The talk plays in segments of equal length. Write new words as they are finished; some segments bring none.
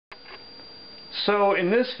So in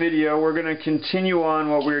this video we're going to continue on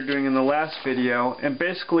what we were doing in the last video, and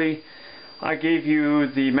basically I gave you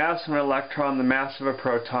the mass of an electron, the mass of a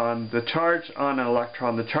proton, the charge on an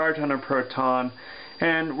electron, the charge on a proton,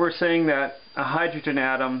 and we're saying that a hydrogen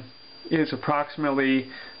atom is approximately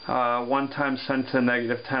 1 times 10 to the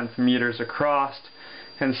negative 10th meters across,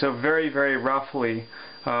 and so very roughly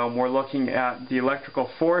we're looking at the electrical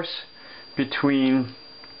force between,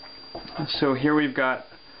 so here we've got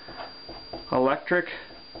electric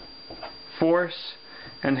force,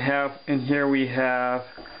 and here we have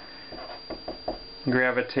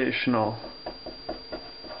gravitational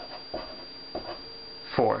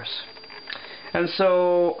force. And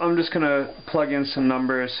so I'm just going to plug in some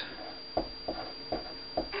numbers.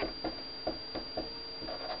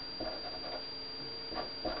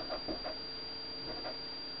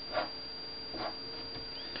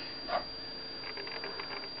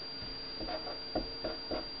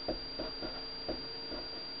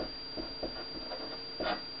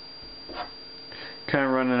 Kind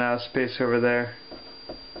of running out of space over there.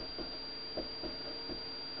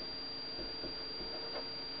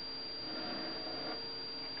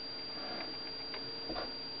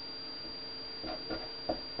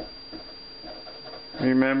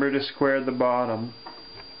 Remember to square the bottom.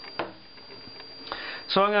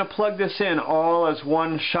 So I'm going to plug this in all as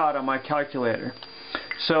one shot on my calculator.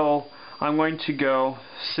 So I'm going to go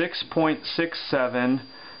 6.67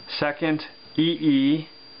 second EE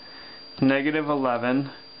negative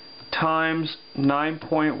 11 times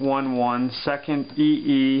 9.11 second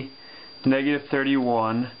EE negative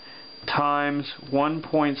 31 times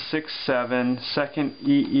 1.67 second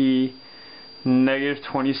EE negative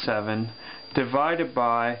 27 divided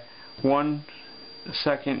by 1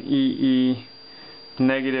 second EE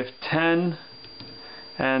negative 10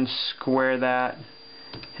 and square that,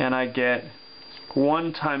 and I get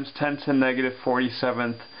 1 times 10 to the negative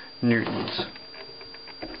 47th newtons.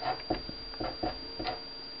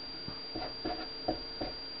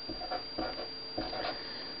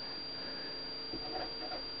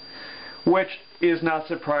 Which is not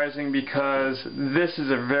surprising because this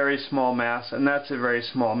is a very small mass and that's a very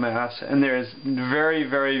small mass, and there is very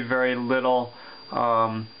little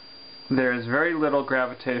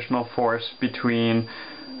gravitational force between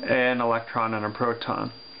an electron and a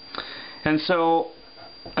proton. And so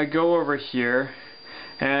I go over here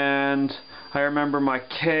and I remember my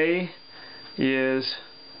K is,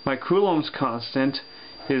 my Coulomb's constant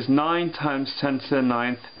is 9 times 10 to the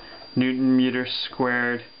 9th Newton meters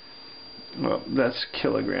squared. Well, that's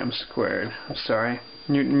kilograms squared. I'm sorry.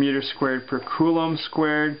 Newton meters squared per Coulomb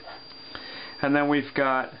squared. And then we've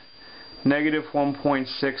got negative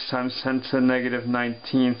 1.6 times 10 to the negative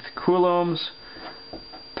 19th coulombs,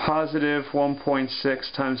 positive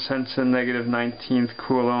 1.6 times 10 to the negative 19th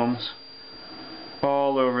coulombs,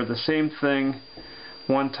 all over the same thing,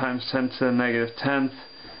 1 times 10 to the negative 10th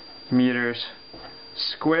meters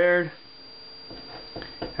squared.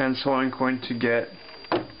 And so I'm going to get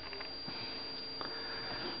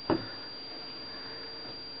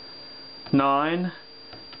 9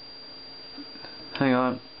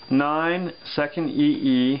 second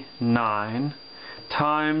EE 9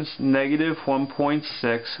 times negative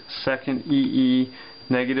 1.6 second EE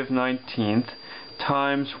negative 19th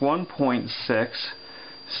times 1.6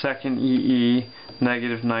 second EE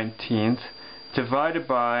negative 19th divided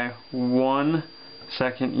by 1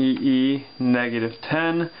 second EE negative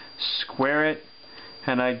 10, square it,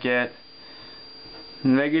 and I get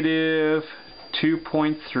negative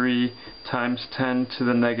 2.3 times 10 to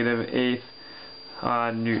the negative 8th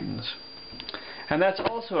newtons. And that's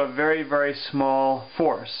also a very small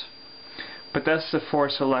force, but that's the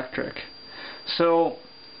force electric. So,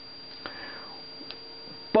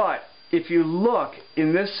 but if you look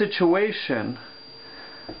in this situation,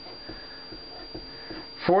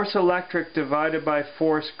 force electric divided by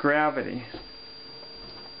force gravity,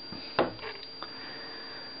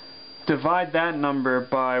 divide that number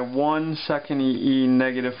by 1 second EE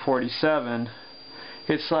negative 47,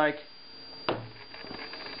 it's like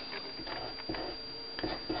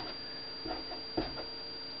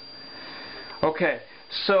okay,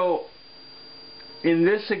 so in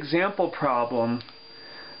this example problem,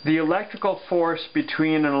 the electrical force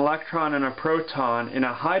between an electron and a proton in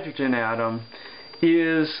a hydrogen atom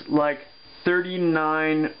is like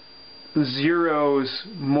 39 zeros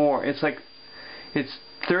more. It's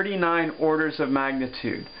 39 orders of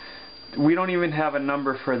magnitude. We don't even have a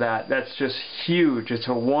number for that. That's just huge. It's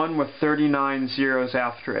a 1 with 39 zeros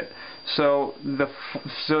after it. So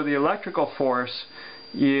the electrical force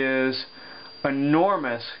is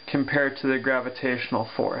enormous compared to the gravitational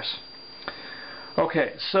force.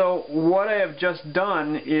 Okay, so what I have just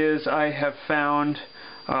done is I have found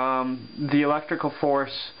the electrical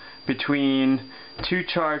force between two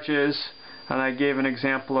charges, and I gave an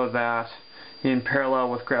example of that in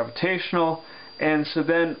parallel with gravitational. And so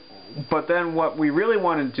then, but then what we really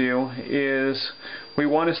want to do is we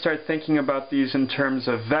want to start thinking about these in terms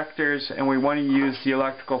of vectors, and we want to use the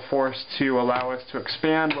electrical force to allow us to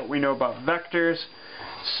expand what we know about vectors.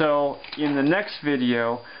 So in the next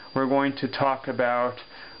video we're going to talk about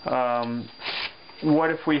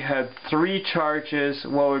what if we had three charges,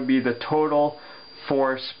 what would be the total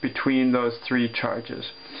force between those three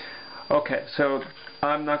charges. Okay, so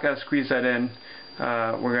I'm not going to squeeze that in.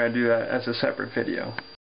 We're going to do that as a separate video.